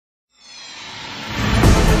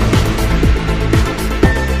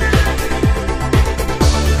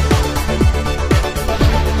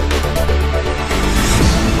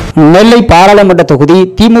நெல்லை பாராளுமன்ற தொகுதி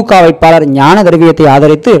திமுக வேட்பாளர் ஞான திரவியத்தை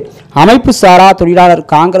ஆதரித்து அமைப்பு சாரா தொழிலாளர்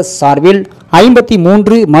காங்கிரஸ் சார்பில்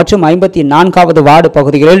 53 மற்றும் 54வது வார்டு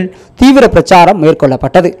பகுதிகளில் தீவிர பிரச்சாரம்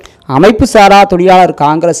மேற்கொள்ளப்பட்டது. அமைப்பு சாரா தொழிலாளர்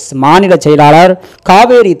காங்கிரஸ் மாநில செயலாளர்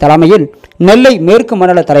காவேரி தலைமையில் நெல்லை மேற்கு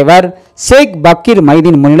மண்டல தலைவர் ஷேக் பக்கீர்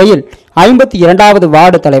மைதீன் முன்னிலையில் 52வது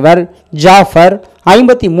வார்டு தலைவர் ஜாஃபர்,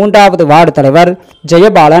 53வது வார்டு தலைவர்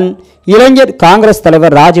ஜெயபாலன், இளைஞர் காங்கிரஸ்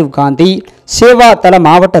தலைவர் ராஜீவ் காந்தி, சேவா தள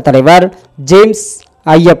மாவட்ட தலைவர் ஜேம்ஸ்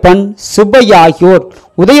ஐயப்பன், சுப்பையா ஆகியோர்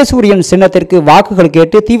உதயசூரியன் சின்னத்திற்கு வாக்குகள்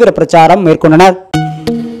கேட்டு தீவிர பிரச்சாரம் மேற்கொண்டனர்.